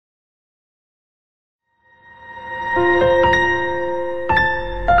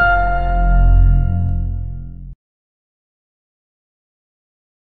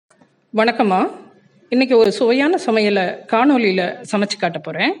வணக்கம்மா. இன்னைக்கு ஒரு சுவையான சமையலை காணொலியில் சமைச்சு காட்ட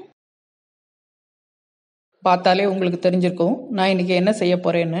போகிறேன். பார்த்தாலே உங்களுக்கு தெரிஞ்சிருக்கும் நான் இன்னைக்கு என்ன செய்ய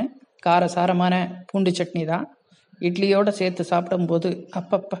போகிறேன்னு. காரசாரமான பூண்டு சட்னி தான். இட்லியோடு சேர்த்து சாப்பிடும்போது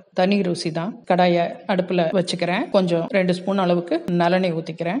அப்பப்போ தனி ருசி தான். கடாயை அடுப்பில் வச்சுக்கிறேன். கொஞ்சம் 2 ஸ்பூன் அளவுக்கு நல்லெண்ணெய்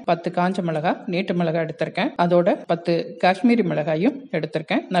ஊற்றிக்கிறேன். 10 காஞ்ச மிளகாய், நீட்டு மிளகாய் எடுத்திருக்கேன். அதோட 10 காஷ்மீரி மிளகாயும்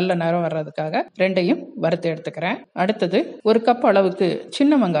எடுத்திருக்கேன். நல்ல நிறம் வர்றதுக்காக 2ஐயும் வறுத்து எடுத்துக்கிறேன். அடுத்தது 1 கப் அளவுக்கு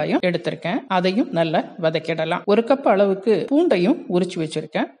சின்ன வெங்காயம் எடுத்திருக்கேன். அதையும் நல்லா வதக்கிடலாம். 1 கப் அளவுக்கு பூண்டையும் உரிச்சு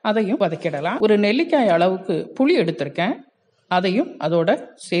வச்சிருக்கேன். அதையும் வதக்கிடலாம். ஒரு நெல்லிக்காய் அளவுக்கு புளி எடுத்திருக்கேன். அதையும் அதோட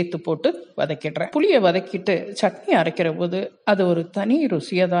சேர்த்து போட்டு வதக்கிடுறேன். புளியை வதக்கிட்டு சட்னி அரைக்கிற போது அது ஒரு தனி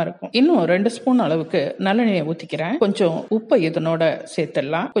ருசியா தான் இருக்கும். இன்னும் 2 ஸ்பூன் அளவுக்கு நல்லெண்ணெயை ஊத்திக்கிறேன். கொஞ்சம் உப்பை இதனோட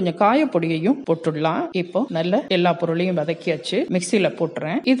சேர்த்துடலாம். கொஞ்சம் காயப்பொடியையும் போட்டுடலாம். இப்போ நல்ல எல்லா பொருளையும் வதக்கியாச்சு. மிக்சியில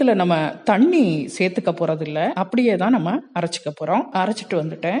போட்டுறேன். இதுல நம்ம தண்ணி சேர்த்துக்க போறது இல்ல, அப்படியே தான் நம்ம அரைச்சிக்க போறோம். அரைச்சிட்டு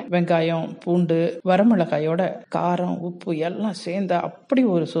வந்துட்டேன். வெங்காயம், பூண்டு, வரமிளகாயோட காரம், உப்பு எல்லாம் சேர்ந்து அப்படி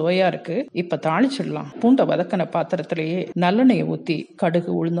ஒரு சுவையா இருக்கு. இப்ப தாளிச்சிடலாம். பூண்டை வதக்கின பாத்திரத்திலேயே நல்லெண்ணெயை ஊத்தி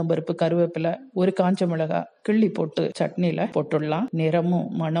கடுகு, உளுந்தம்பருப்பு, கருவேப்பிலை, 1 காஞ்ச மிளகாய் கிள்ளி போட்டு சட்னியில போட்டுடலாம். நிறமும்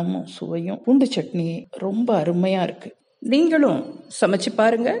மணமும் சுவையும் பூண்டு சட்னி ரொம்ப அருமையா இருக்கு. நீங்களும் சமைச்சு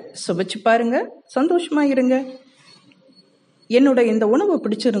பாருங்க, சுவைச்சு பாருங்க, சந்தோஷமா இருங்க. என்னோட இந்த உணவு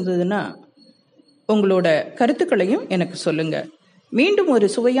பிடிச்சிருந்ததுன்னா உங்களோட கருத்துக்களையும் எனக்கு சொல்லுங்க. மீண்டும் ஒரு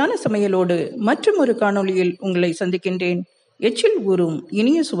சுவையான சமையலோடு மற்றும் ஒரு காணொளியில் உங்களை சந்திக்கின்றேன். எச்சில் ஊறும்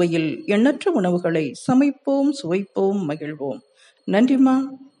இனிய சுவையில் எண்ணற்ற உணவுகளை சமைப்போம், சுவைப்போம், மகிழ்வோம். நன்றிமா.